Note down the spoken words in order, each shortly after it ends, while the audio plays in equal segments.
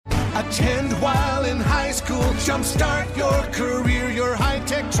Attend while in high school. Jumpstart your career. Your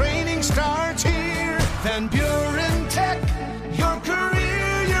high-tech training starts here. Van Buren Tech. Your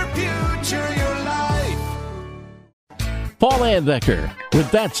career, your future, your life. Paul Anbecker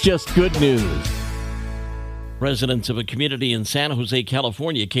with That's Just Good News. Residents of a community in San Jose,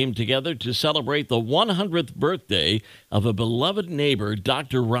 California came together to celebrate the 100th birthday of a beloved neighbor,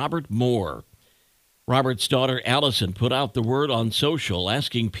 Dr. Robert Moore. Robert's daughter, Allison, put out the word on social,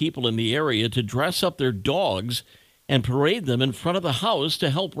 asking people in the area to dress up their dogs and parade them in front of the house to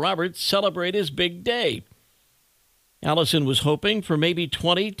help Robert celebrate his big day. Allison was hoping for maybe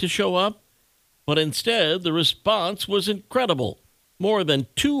 20 to show up, but instead the response was incredible. More than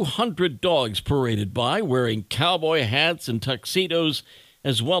 200 dogs paraded by, wearing cowboy hats and tuxedos,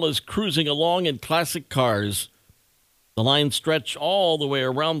 as well as cruising along in classic cars. The line stretched all the way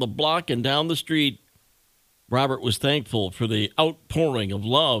around the block and down the street. Robert was thankful for the outpouring of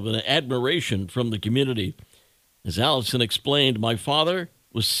love and admiration from the community. As Allison explained, my father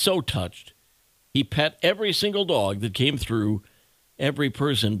was so touched. He pet every single dog that came through. Every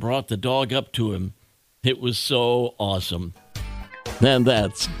person brought the dog up to him. It was so awesome. And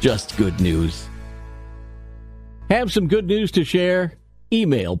that's just good news. Have some good news to share?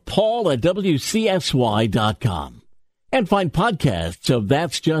 Email paul@wcsy.com. And find podcasts of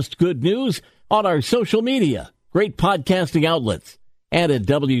That's Just Good News on our social media, great podcasting outlets, and at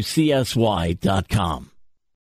wcsy.com.